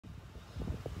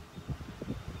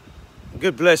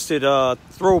Good blessed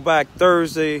Throwback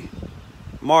Thursday,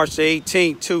 March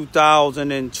 18th,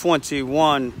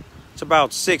 2021. It's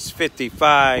about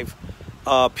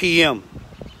 6:55 p.m.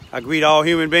 I greet all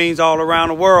human beings all around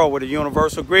the world with the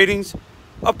universal greetings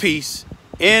of peace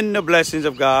and the blessings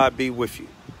of God be with you.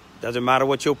 Doesn't matter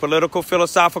what your political,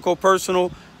 philosophical,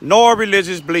 personal, nor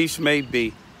religious beliefs may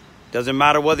be. Doesn't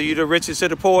matter whether you're the richest or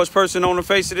the poorest person on the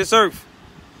face of this earth.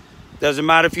 Doesn't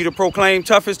matter if you're the proclaimed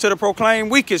toughest to the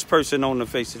proclaimed weakest person on the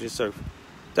face of this earth.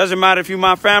 Doesn't matter if you're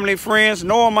my family, friends,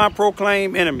 nor my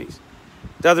proclaimed enemies.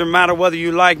 Doesn't matter whether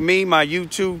you like me, my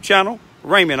YouTube channel,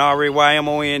 Raymond,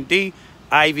 R-A-Y-M-O-N-D,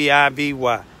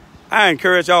 I-V-I-V-Y. I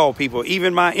encourage all people,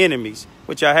 even my enemies,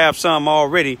 which I have some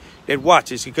already, that watch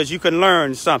this, because you can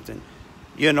learn something.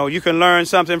 You know, you can learn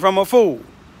something from a fool.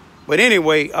 But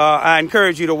anyway, I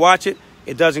encourage you to watch it.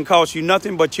 It doesn't cost you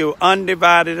nothing but your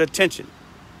undivided attention.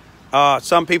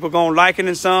 Some people gonna like it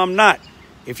and some not.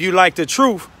 If you like the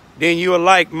truth, then you'll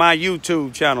like my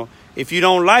YouTube channel. If you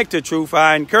don't like the truth,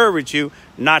 I encourage you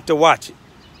not to watch it.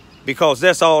 Because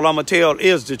that's all I'm gonna tell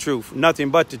is the truth. Nothing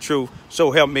but the truth,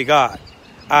 so help me God.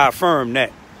 I affirm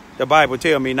that. The Bible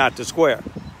tell me not to swear.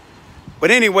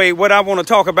 But anyway, what I want to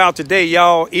talk about today,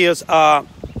 y'all, is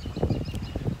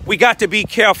we got to be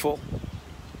careful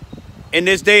in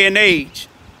this day and age.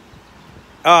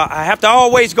 I have to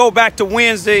always go back to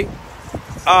Wednesday,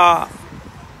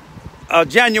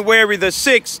 January the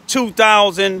 6th,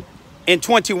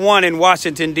 2021 in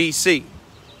Washington, D.C.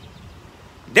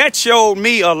 That showed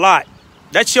me a lot.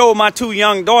 That showed my two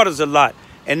young daughters a lot.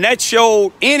 And that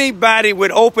showed anybody with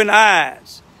open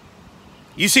eyes.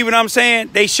 You see what I'm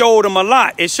saying? They showed them a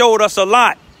lot. It showed us a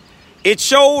lot. It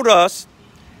showed us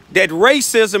that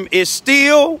racism is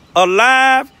still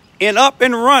alive and up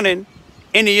and running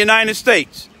in the United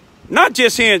States. Not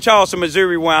just here in Charleston,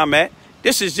 Missouri, where I'm at.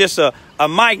 This is just a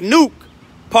minute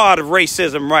part of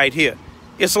racism right here.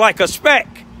 It's like a speck.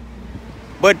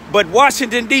 But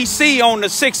Washington, D.C. on the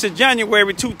 6th of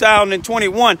January,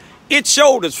 2021, it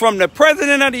showed us from the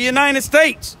President of the United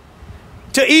States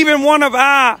to even one of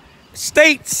our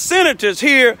state senators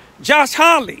here, Josh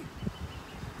Hawley,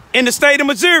 in the state of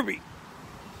Missouri,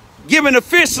 giving a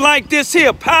fist like this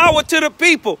here, power to the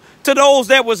people, to those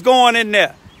that was going in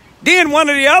there. Then one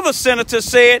of the other senators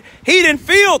said he didn't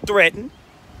feel threatened,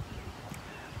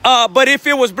 but if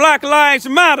it was Black Lives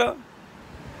Matter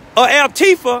or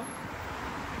Antifa,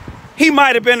 he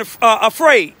might have been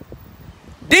afraid.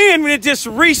 Then with this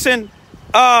recent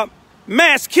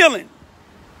mass killing,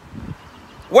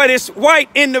 where this white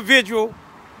individual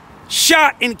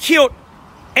shot and killed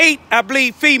 8, I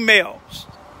believe, females,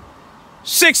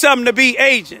 6 of them to be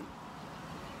Asian.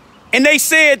 And they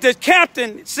said, the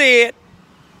captain said,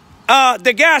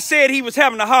 the guy said he was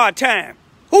having a hard time.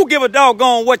 Who give a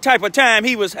doggone what type of time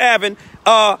he was having?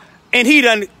 And he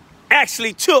done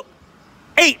actually took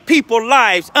 8 people's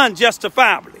lives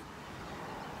unjustifiably.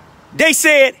 They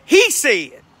said, he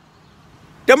said,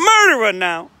 the murderer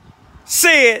now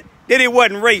said that it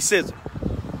wasn't racism.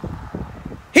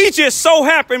 He just so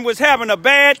happened was having a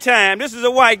bad time. This is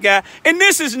a white guy. And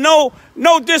this is no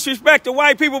disrespect to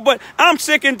white people, but I'm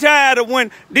sick and tired of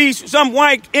when some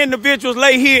white individuals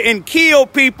lay here and kill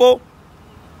people.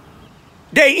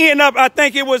 They end up, I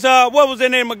think it was, what was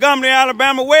it in Montgomery,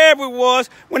 Alabama, wherever it was,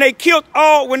 when they killed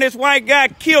when this white guy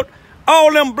killed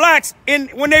all them blacks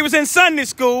when they was in Sunday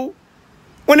school.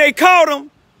 When they caught him,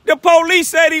 the police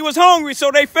said he was hungry, so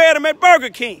they fed him at Burger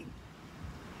King.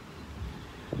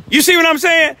 You see what I'm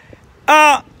saying?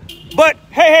 But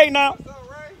hey now. What's up,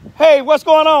 Ray? Hey, what's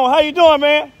going on? How you doing,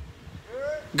 man?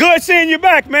 Good seeing you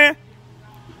back, man.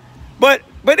 But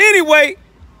anyway,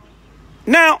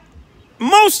 now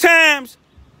most times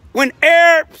when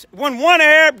one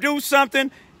Arab do something,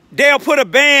 they'll put a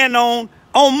ban on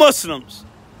Muslims.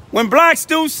 When blacks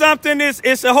do something,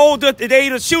 it's a whole, they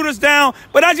either shoot us down.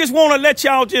 But I just want to let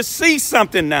y'all just see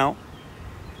something now.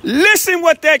 Listen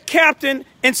what that captain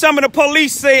and some of the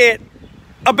police said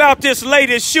about this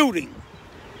latest shooting.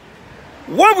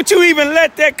 Why would you even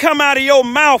let that come out of your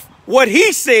mouth, what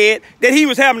he said, that he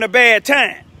was having a bad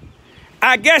time?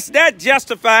 I guess that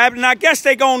justified, and I guess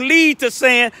they're going to lead to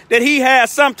saying that he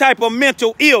has some type of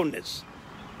mental illness.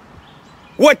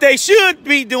 What they should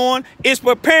be doing is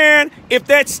preparing, if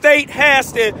that state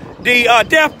has the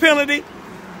death penalty,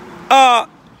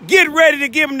 get ready to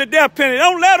give him the death penalty.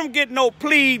 Don't let him get no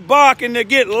plea bargain to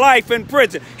get life in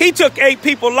prison. He took 8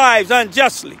 people's lives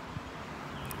unjustly.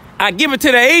 I give it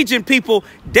to the Asian people.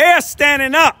 They're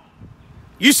standing up.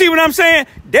 You see what I'm saying?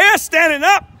 They're standing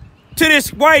up to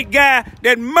this white guy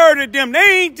that murdered them.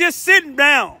 They ain't just sitting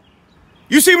down.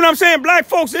 You see what I'm saying? Black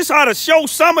folks, this ought to show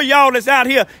some of y'all that's out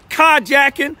here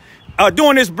carjacking,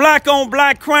 doing this black on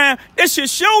black crime. This should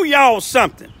show y'all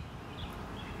something.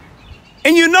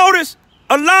 And you notice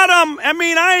a lot of them, I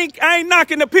mean, I ain't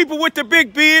knocking the people with the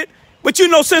big beard, but you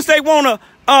know, since they want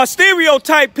to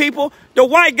stereotype people, the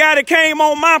white guy that came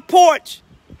on my porch,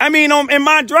 in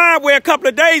my driveway a couple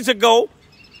of days ago,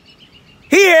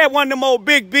 he had one of them old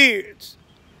big beards.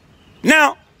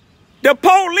 Now, the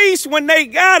police, when they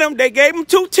got him, they gave him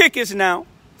 2 tickets now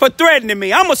for threatening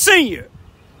me. I'm a senior.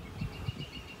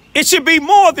 It should be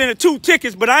more than 2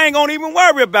 tickets, but I ain't going to even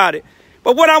worry about it.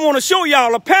 But what I want to show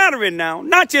y'all a pattern now,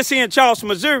 not just here in Charleston,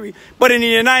 Missouri, but in the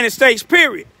United States,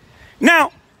 period.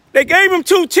 Now, they gave him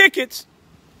 2 tickets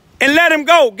and let him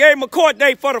go. Gave him a court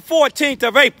date for the 14th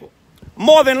of April.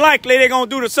 More than likely, they're going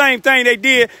to do the same thing they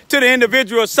did to the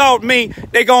individual assault me.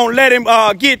 They're going to let him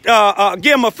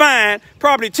give him a fine,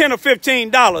 probably $10 or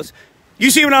 $15.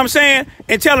 You see what I'm saying?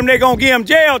 And tell him they're going to give him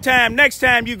jail time next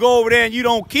time you go over there and you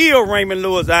don't kill Raymond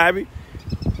Lewis Ivy.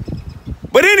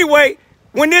 But anyway,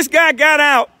 when this guy got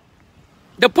out,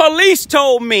 the police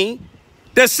told me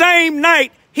the same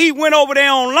night he went over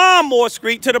there on Lawnmower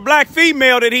Street to the black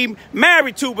female that he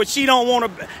married to, but she don't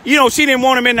want to, she didn't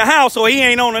want him in the house, so he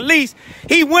ain't on the lease.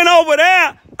 He went over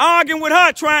there arguing with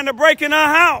her, trying to break in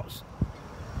her house.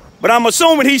 But I'm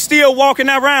assuming he's still walking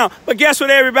around. But guess what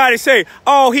everybody say?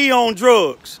 Oh, he on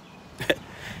drugs.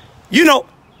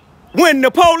 When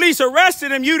the police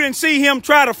arrested him, you didn't see him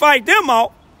try to fight them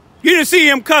off. You didn't see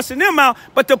him cussing them out.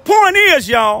 But the point is,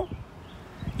 y'all,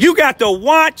 you got to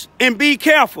watch and be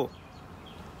careful.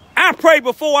 I pray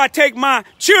before I take my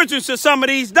children to some of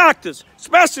these doctors,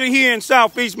 especially here in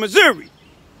Southeast Missouri.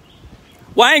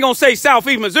 Well, I ain't going to say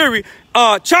Southeast Missouri,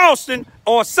 Charleston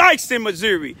or Sykeston,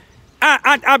 Missouri.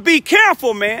 I be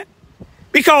careful, man,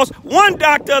 because one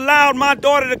doctor allowed my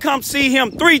daughter to come see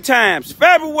him 3 times,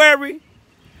 February,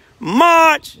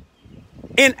 March,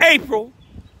 and April,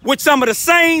 with some of the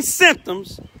same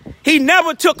symptoms. He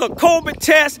never took a COVID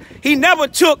test. He never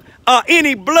took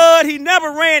any blood. He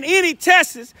never ran any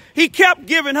tests. He kept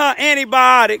giving her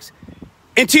antibiotics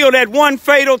until that one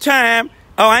fatal time.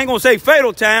 Oh, I ain't going to say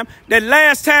fatal time. That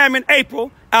last time in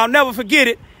April, I'll never forget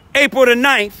it, April the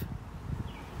 9th,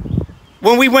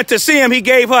 when we went to see him, he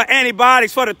gave her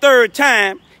antibiotics for the 3rd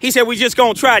time. He said, we just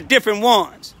going to try different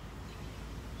ones.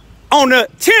 On the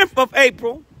 10th of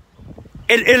April,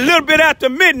 a little bit after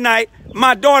midnight,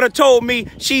 my daughter told me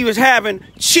she was having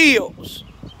chills.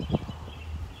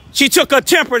 She took her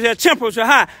temperature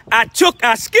high. I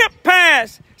skipped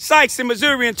past Sykeston,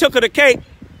 Missouri, and took her to Cape.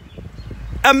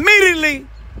 Immediately,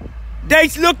 they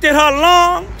looked at her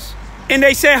lungs, and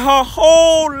they said her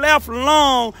whole left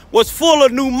lung was full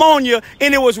of pneumonia,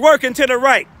 and it was working to the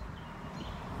right.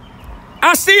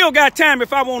 I still got time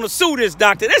if I want to sue this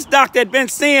doctor. This doctor had been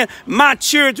seeing my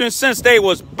children since they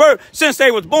was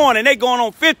born, and they going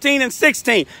on 15 and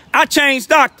 16. I changed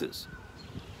doctors.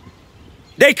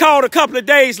 They called a couple of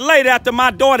days later after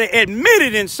my daughter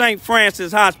admitted in St.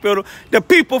 Francis Hospital. The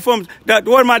people from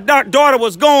where my daughter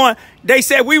was going, they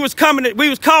said we was calling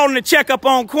to check up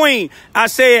on Queen. I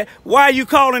said, why are you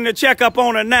calling to check up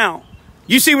on her now?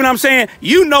 You see what I'm saying?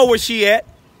 You know where she at.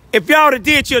 If y'all had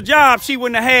did your job, she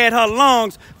wouldn't have had her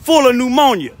lungs full of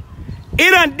pneumonia.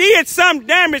 It done did some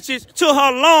damages to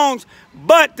her lungs,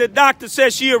 but the doctor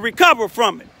says she'll recover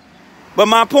from it. But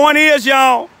my point is,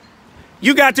 y'all,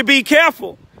 you got to be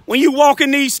careful when you walk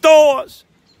in these stores.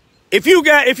 If you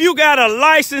got a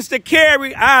license to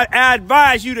carry, I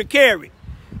advise you to carry.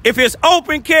 If it's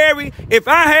open carry, if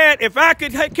I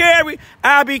could carry,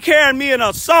 I'd be carrying me an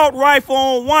assault rifle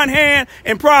on one hand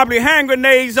and probably hand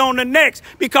grenades on the next,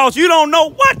 because you don't know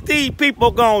what these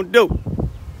people gonna do.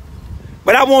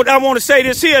 But I want to say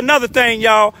this here, another thing,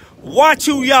 y'all. Watch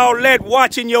who y'all let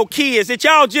watching your kids. Did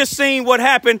y'all just seen what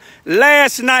happened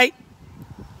last night?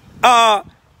 March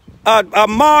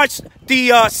the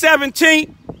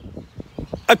 17th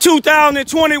of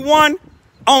 2021.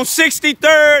 On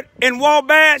 63rd and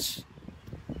Wabash,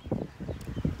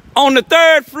 on the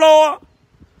 3rd floor,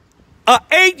 an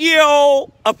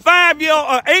 8-year-old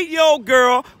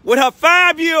girl with her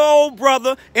 5-year-old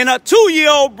brother and her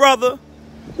 2-year-old brother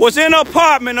was in an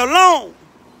apartment alone.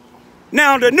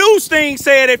 Now, the news thing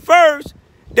said at first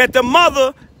that the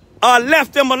mother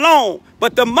left them alone,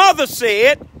 but the mother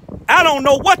said, I don't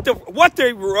know what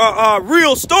the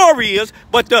real story is,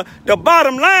 but the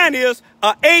bottom line is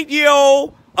an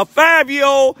 8-year-old, a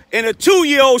 5-year-old, and a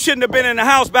 2-year-old shouldn't have been in the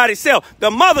house by themselves.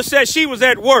 The mother said she was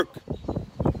at work,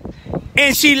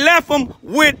 and she left them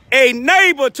with a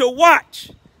neighbor to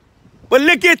watch. But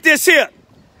look at this here.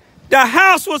 The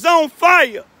house was on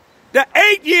fire. The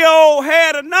 8-year-old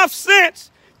had enough sense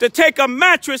to take a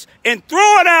mattress and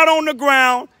throw it out on the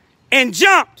ground and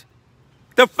jumped.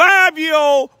 The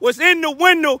 5-year-old was in the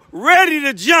window ready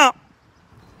to jump,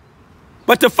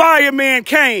 but the fireman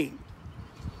came.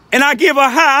 And I give a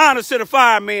high honor to the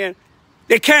firemen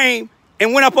that came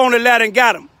and went up on the ladder and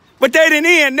got him. But they didn't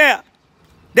end there.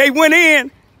 They went in.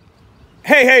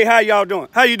 Hey, how y'all doing?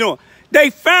 How you doing? They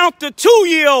found the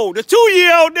 2-year-old. The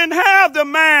 2-year-old didn't have the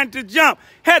mind to jump.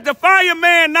 Had the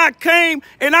fireman not came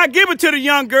and I give it to the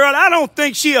young girl, I don't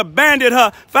think she abandoned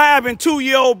her 5- and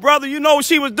 2-year-old brother. You know what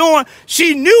she was doing?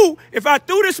 She knew if I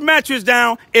threw this mattress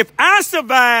down, if I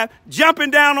survived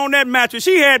jumping down on that mattress,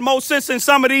 she had more sense than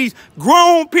some of these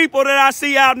grown people that I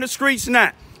see out in the streets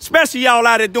now. Especially y'all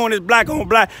out there doing this black on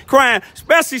black crime.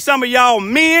 Especially some of y'all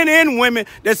men and women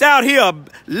that's out here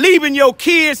leaving your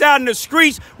kids out in the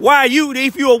streets while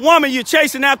if you're a woman, you're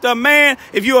chasing after a man.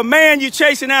 If you're a man, you're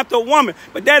chasing after a woman.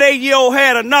 But that 8-year-old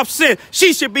had enough sense.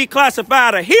 She should be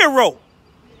classified a hero.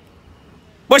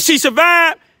 But she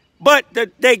survived. But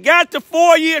they got the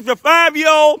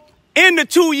 5-year-old and the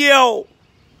 2-year-old.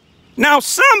 Now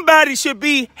somebody should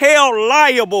be held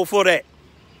liable for that.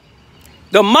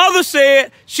 The mother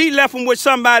said she left him with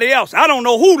somebody else. I don't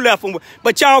know who left him with,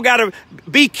 but y'all got to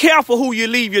be careful who you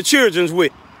leave your children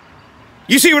with.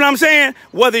 You see what I'm saying?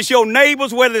 Whether it's your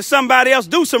neighbors, whether it's somebody else,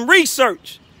 do some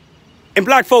research. And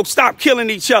black folks stop killing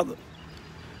each other.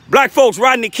 Black folks,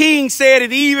 Rodney King said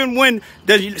it even when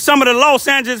some of the Los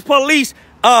Angeles police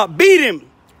beat him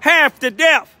half to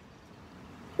death.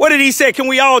 What did he say? Can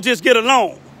we all just get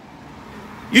along?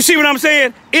 You see what I'm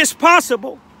saying? It's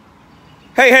possible.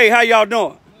 Hey, how y'all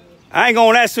doing? I ain't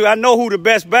gonna ask you. I know who the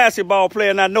best basketball player,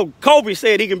 and I know Kobe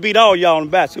said he can beat all y'all in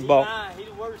basketball.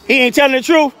 He ain't telling the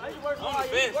truth.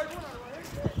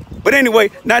 But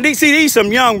anyway, now these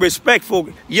some young, respectful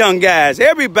young guys.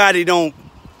 Everybody don't,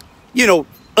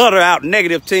 utter out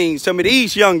negative things. Some of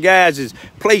these young guys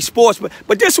play sports,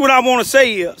 but this is what I want to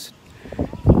say is,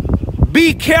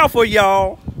 be careful,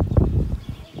 y'all.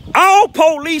 All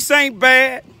police ain't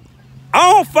bad.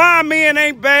 All firemen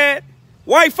ain't bad.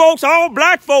 White folks, all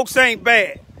black folks ain't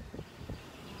bad.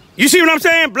 You see what I'm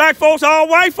saying? Black folks, all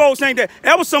white folks ain't that.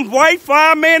 There was some white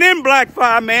firemen and black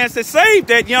firemen that saved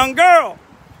that young girl.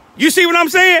 You see what I'm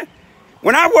saying?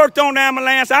 When I worked on the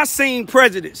ambulance, I seen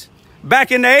prejudice.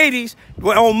 Back in the 80s,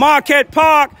 on Marquette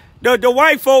Park, the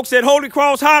white folks at Holy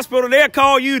Cross Hospital, they'll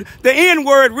call you the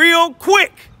N-word real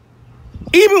quick.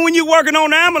 Even when you're working on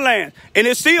the ambulance. And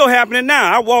it's still happening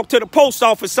now. I walk to the post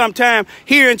office sometime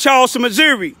here in Charleston,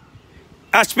 Missouri.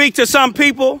 I speak to some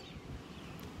people,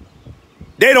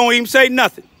 they don't even say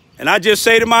nothing. And I just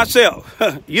say to myself,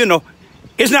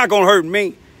 it's not going to hurt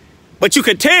me. But you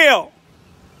could tell.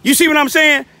 You see what I'm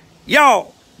saying?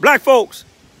 Y'all, black folks,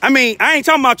 I ain't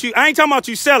talking about you. I ain't talking about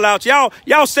you sellouts.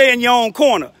 Y'all stay in your own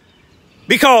corner.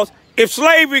 Because if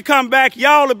slavery come back,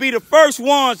 y'all will be the first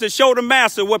ones to show the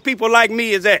master where people like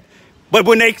me is at. But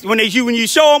when you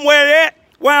show them where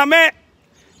I'm at,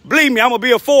 believe me, I'm going to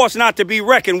be a force not to be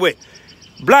reckoned with.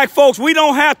 Black folks, we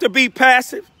don't have to be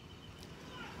passive.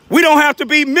 We don't have to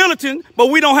be militant, but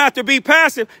we don't have to be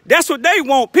passive. That's what they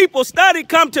want. People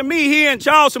come to me here in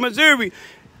Charleston, Missouri.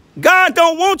 God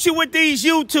don't want you with these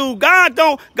YouTube. God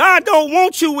don't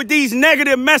want you with these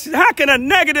negative messages. How can a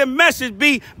negative message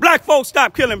be black folks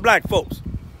stop killing black folks?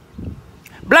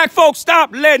 Black folks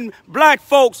stop letting black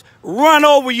folks run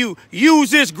over you.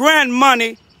 Use this grant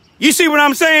money. You see what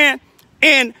I'm saying?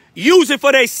 And use it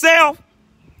for themselves.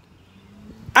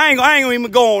 I ain't gonna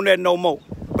even go on that no more.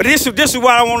 But this is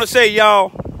what I want to say,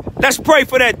 y'all. Let's pray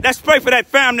for that. Let's pray for that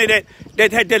family that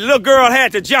little girl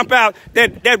had to jump out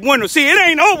that window. See, it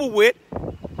ain't over with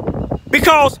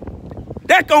because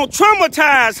that gonna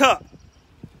traumatize her.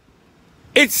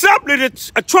 It's something that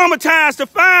traumatized the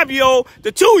 5-year-old.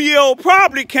 The 2-year-old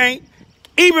probably can't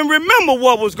even remember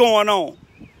what was going on.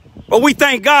 But we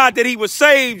thank God that he was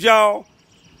saved, y'all.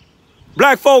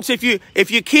 Black folks, if you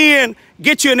can,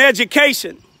 get you an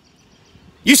education.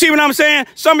 You see what I'm saying?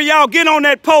 Some of y'all get on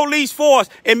that police force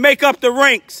and make up the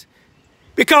ranks.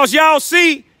 Because y'all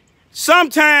see,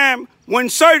 sometime when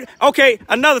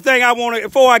another thing I want to,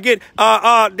 before I get,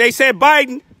 they said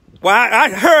Biden, well, I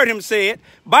heard him say it,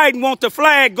 Biden wants the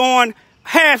flag going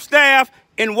half-staff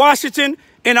in Washington,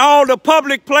 in all the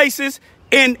public places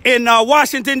in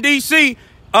Washington, D.C.,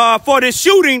 for the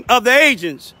shooting of the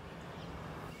agents.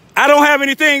 I don't have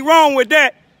anything wrong with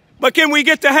that, but can we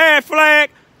get the half flag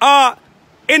around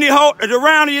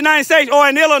the United States or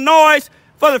in Illinois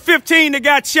for the 15 that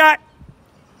got shot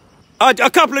a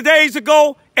couple of days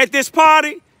ago at this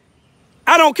party?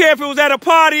 I don't care if it was at a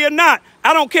party or not.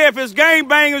 I don't care if it's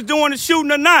gangbangers doing the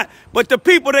shooting or not. But the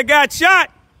people that got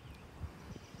shot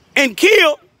and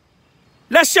killed,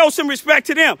 Let's show some respect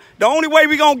to them. The only way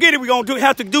we're going to get it, we're going to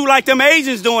have to do like them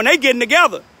Asians doing. They getting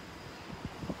together.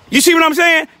 You see what I'm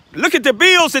saying? Look at the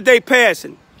bills that they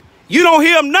passing. You don't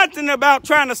hear them nothing about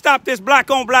trying to stop this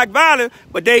black-on-black violence,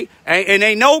 but they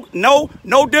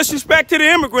no disrespect to the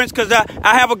immigrants, because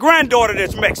I have a granddaughter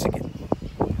that's Mexican.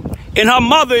 And her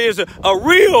mother is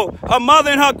her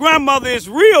mother and her grandmother is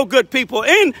real good people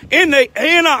in her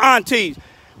aunties.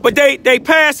 But they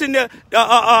passing a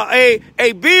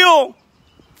bill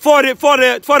for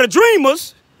the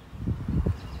dreamers.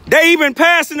 They even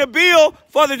passing a bill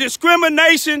for the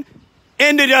discrimination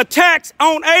and the attacks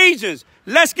on Asians.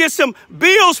 Let's get some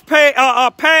bills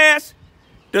passed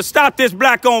to stop this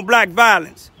black-on-black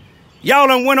violence. Y'all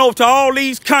done went over to all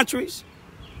these countries.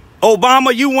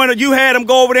 Obama, you had him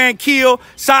go over there and kill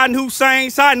Saddam Hussein.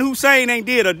 Saddam Hussein ain't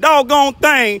did a doggone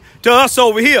thing to us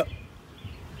over here.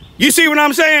 You see what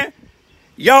I'm saying?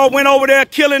 Y'all went over there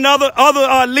killing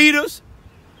other leaders.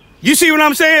 You see what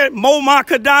I'm saying? Muammar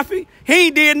Gaddafi, he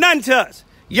ain't did nothing to us.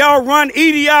 Y'all run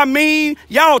Idi Amin.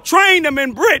 Y'all trained him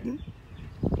in Britain.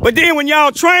 But then when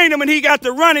y'all trained him and he got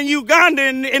to run in Uganda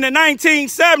in the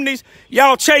 1970s,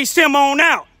 y'all chased him on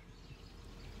out.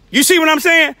 You see what I'm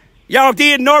saying? Y'all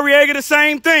did Noriega the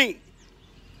same thing.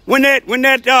 When that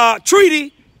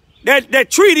treaty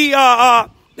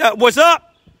was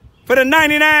up for the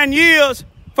 99 years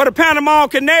for the Panama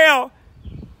Canal,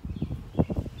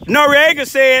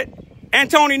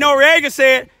 Antonio Noriega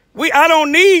said, I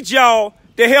don't need y'all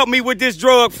to help me with this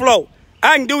drug flow.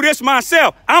 I can do this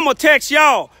myself. I'm going to text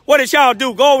y'all. What did y'all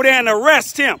do? Go over there and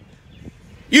arrest him.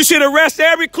 You should arrest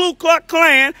every Ku Klux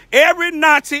Klan, every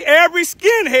Nazi, every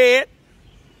skinhead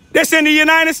that's in the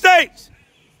United States.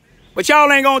 But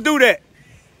y'all ain't going to do that.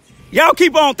 Y'all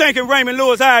keep on thinking Raymond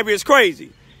Lewis Ivory is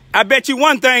crazy. I bet you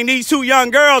one thing, these two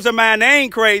young girls of mine, they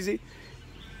ain't crazy.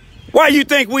 Why you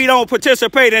think we don't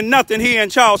participate in nothing here in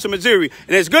Charleston, Missouri? And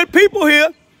there's good people here.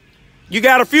 You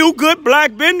got a few good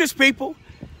black business people.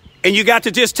 And you got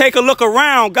to just take a look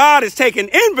around. God is taking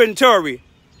inventory.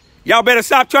 Y'all better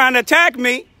stop trying to attack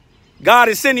me. God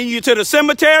is sending you to the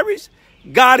cemeteries.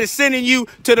 God is sending you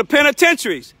to the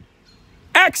penitentiaries.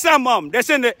 Ask some of them that's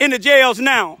in the jails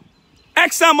now.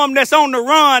 Ask some of them that's on the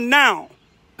run now.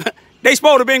 They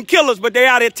supposed to have been killers, but they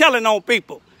out here telling on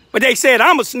people. But they said,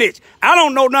 I'm a snitch. I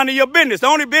don't know none of your business. The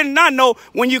only business I know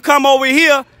when you come over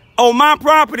here on my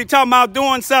property talking about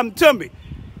doing something to me.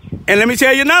 And let me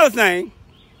tell you another thing.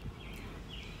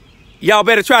 Y'all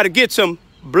better try to get some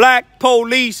black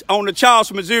police on the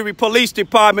Charleston, Missouri Police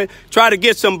Department. Try to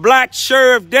get some black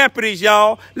sheriff deputies,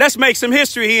 y'all. Let's make some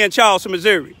history here in Charleston,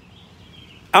 Missouri.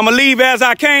 I'm going to leave as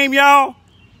I came, y'all.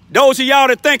 Those of y'all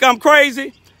that think I'm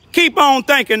crazy, keep on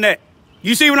thinking that.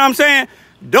 You see what I'm saying?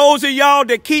 Those of y'all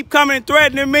that keep coming and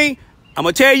threatening me, I'm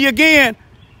going to tell you again,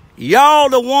 y'all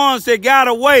the ones that got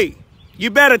away.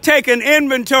 You better take an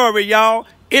inventory, y'all.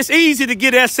 It's easy to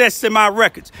get access to my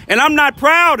records, and I'm not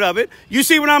proud of it. You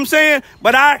see what I'm saying?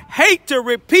 But I hate to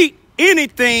repeat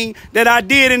anything that I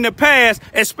did in the past,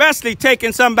 especially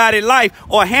taking somebody's life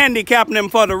or handicapping them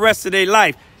for the rest of their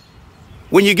life.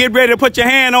 When you get ready to put your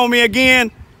hand on me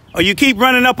again, or you keep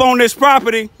running up on this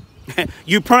property,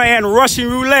 you playing Russian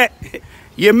roulette.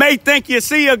 You may think you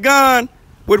see a gun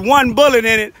with one bullet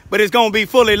in it, but it's going to be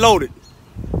fully loaded.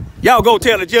 Y'all go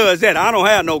tell the judge that. I don't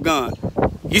have no gun.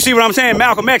 You see what I'm saying?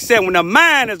 Malcolm X said, when the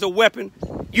mind is a weapon,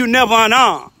 you never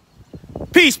unarmed.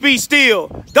 Peace be still.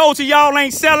 Those of y'all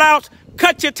ain't sellouts,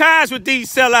 cut your ties with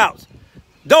these sellouts.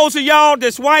 Those of y'all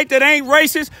that's white that ain't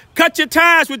racist, cut your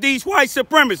ties with these white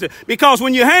supremacists. Because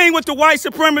when you hang with the white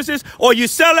supremacists or you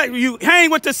hang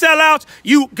with the sellouts,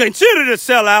 you consider the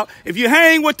sellout. If you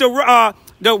hang with the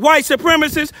white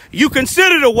supremacists, you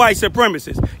consider the white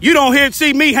supremacists. You don't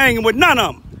see me hanging with none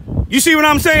of them. You see what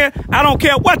I'm saying? I don't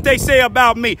care what they say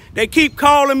about me. They keep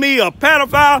calling me a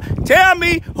pedophile. Tell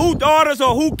me who daughters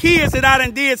or who kids that I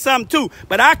done did something to.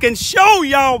 But I can show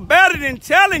y'all better than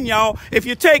telling y'all. If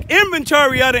you take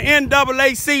inventory of the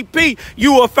NAACP,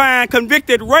 you will find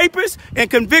convicted rapists and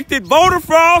convicted voter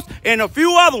frauds and a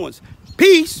few other ones.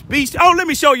 Peace. Oh, let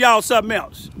me show y'all something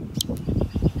else.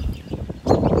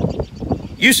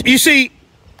 You see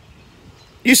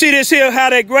this here, how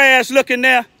that grass looking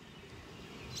there?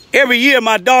 Every year,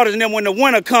 my daughters and them, when the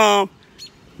winter come,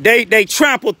 they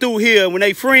trample through here. When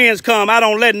they friends come, I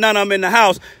don't let none of them in the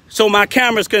house so my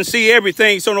cameras can see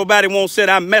everything so nobody won't say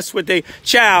I mess with their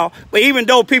child. But even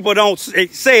though people don't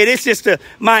say it, it's just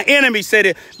my enemy said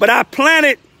it. But I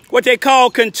planted what they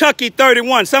call Kentucky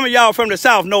 31. Some of y'all from the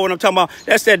South know what I'm talking about.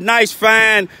 That's that nice,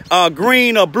 fine,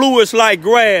 green or bluish-like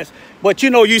grass. But,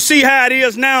 you see how it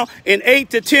is now in 8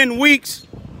 to 10 weeks.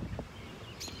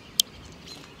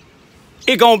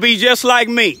 it's going to be just like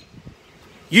me.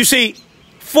 You see,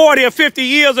 40 or 50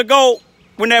 years ago,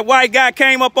 when that white guy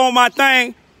came up on my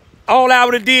thing, all I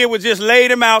would have did was just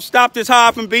laid him out, stopped his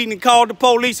heart from beating, and called the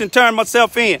police and turned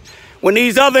myself in. When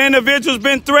these other individuals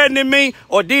been threatening me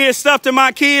or did stuff to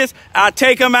my kids, I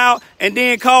take them out and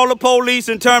then call the police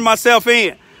and turn myself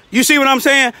in. You see what I'm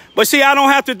saying? But see, I don't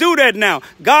have to do that now.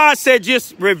 God said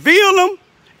just reveal them,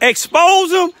 expose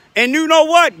them, and you know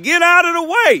what? Get out of the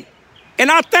way.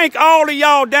 And I thank all of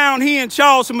y'all down here in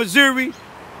Charleston, Missouri,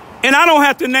 and I don't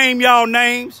have to name y'all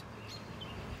names,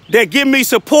 that give me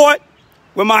support.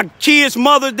 When my kid's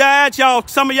mother died,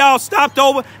 some of y'all stopped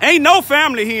over. Ain't no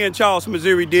family here in Charleston,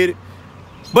 Missouri did it.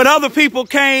 But other people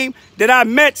came that I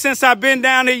met since I've been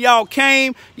down there. Y'all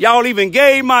came. Y'all even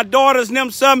gave my daughters and them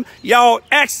something. Y'all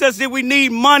asked us if we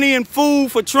need money and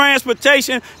food for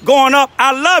transportation going up.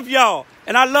 I love y'all.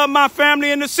 And I love my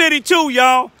family in the city too,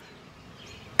 y'all.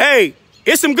 Hey,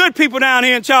 it's some good people down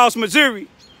here in Charleston, Missouri.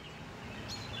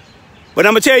 But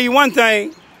I'm going to tell you one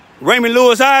thing. Raymond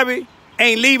Lewis Ivy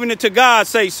ain't leaving it till God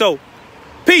say so.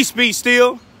 Peace be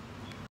still.